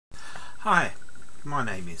Hi, my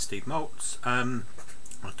name is Steve Maltz. I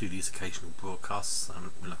do these occasional broadcasts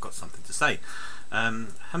when I've got something to say.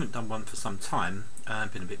 Haven't done one for some time,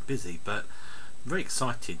 been a bit busy, but very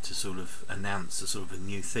excited to sort of announce a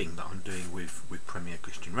new thing that I'm doing with Premier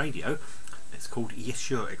Christian Radio. It's called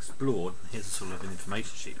Yeshua Explored. Here's a sort of an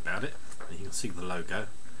information sheet about it. You can see the logo,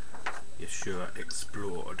 Yeshua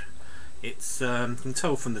Explored. It's you can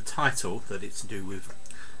tell from the title that it's to do with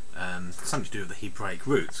something to do with the Hebraic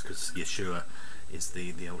roots, because Yeshua is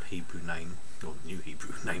the old Hebrew name, or new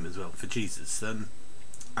Hebrew name as well, for Jesus, and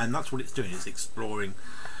that's what it's doing. It's exploring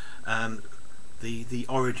the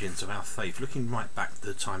origins of our faith, looking right back to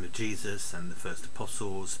the time of Jesus and the first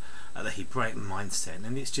apostles, the Hebraic mindset,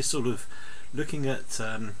 and it's just sort of looking at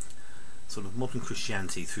sort of modern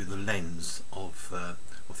Christianity through the lens of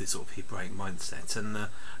this sort of Hebraic mindset, and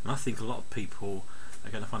I think a lot of people are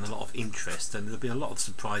going to find a lot of interest, and there'll be a lot of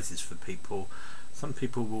surprises for people. Some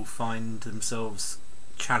people will find themselves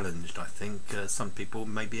challenged, I think. Some people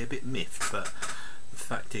may be a bit miffed, but the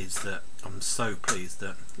fact is that I'm so pleased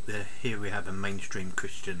that here we have a mainstream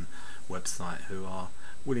Christian website who are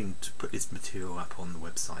willing to put this material up on the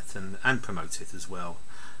website and promote it as well.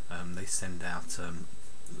 They send out sort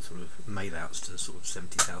of mail outs to sort of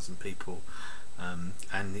 70,000 people, and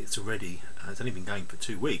it's already it's only been going for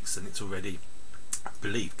 2 weeks, and it's already, I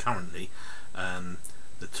believe currently,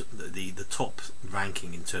 the top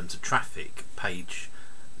ranking in terms of traffic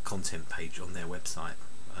content page on their website,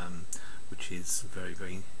 which is very,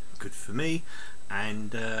 very good for me,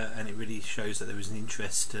 and it really shows that there is an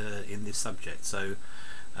interest in this subject. So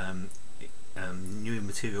new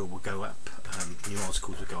material will go up, new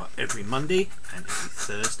articles will go up every Monday and every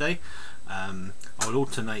Thursday. I'll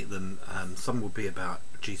alternate them. Some will be about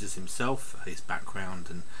Jesus himself, his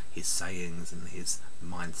background and his sayings and his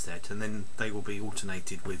mindset, and then they will be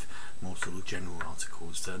alternated with more sort of general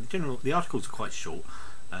articles. The articles are quite short.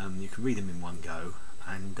 You can read them in one go,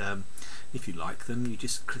 and if you like them, you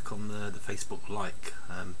just click on the Facebook like.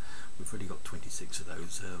 We've already got 26 of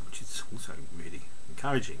those, which is also really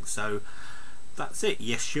encouraging. So that's it.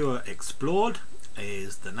 Yeshua Explored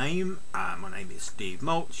is the name. My name is Steve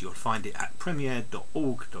Maltz. You'll find it at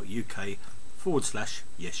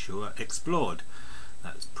premier.org.uk/Yeshua Explored.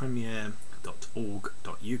 That's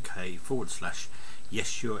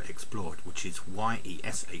premier.org.uk/Yeshua Explored, which is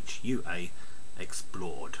YESHUA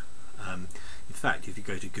Explored. In fact, if you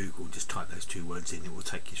go to Google, just type those 2 words in, it will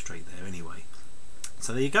take you straight there anyway.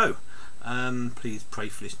 So there you go. Please pray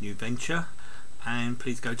for this new venture, and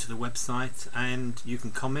please go to the website and you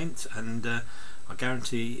can comment, and I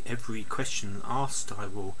guarantee every question asked I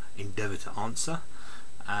will endeavour to answer,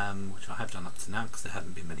 which I have done up to now because there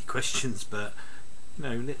haven't been many questions, but you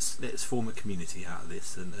know, let's form a community out of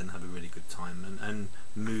this and have a really good time and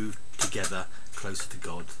move together closer to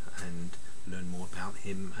God and learn more about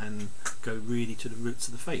him and go really to the roots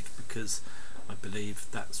of the faith, because I believe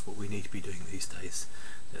that's what we need to be doing these days.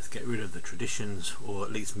 Let's get rid of the traditions, or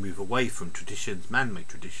at least move away from traditions, man-made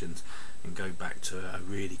traditions, and go back to a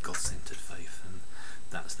really God-centered faith, and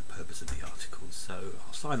that's the purpose of the articles. So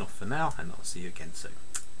I'll sign off for now, and I'll see you again soon.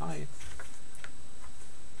 Bye.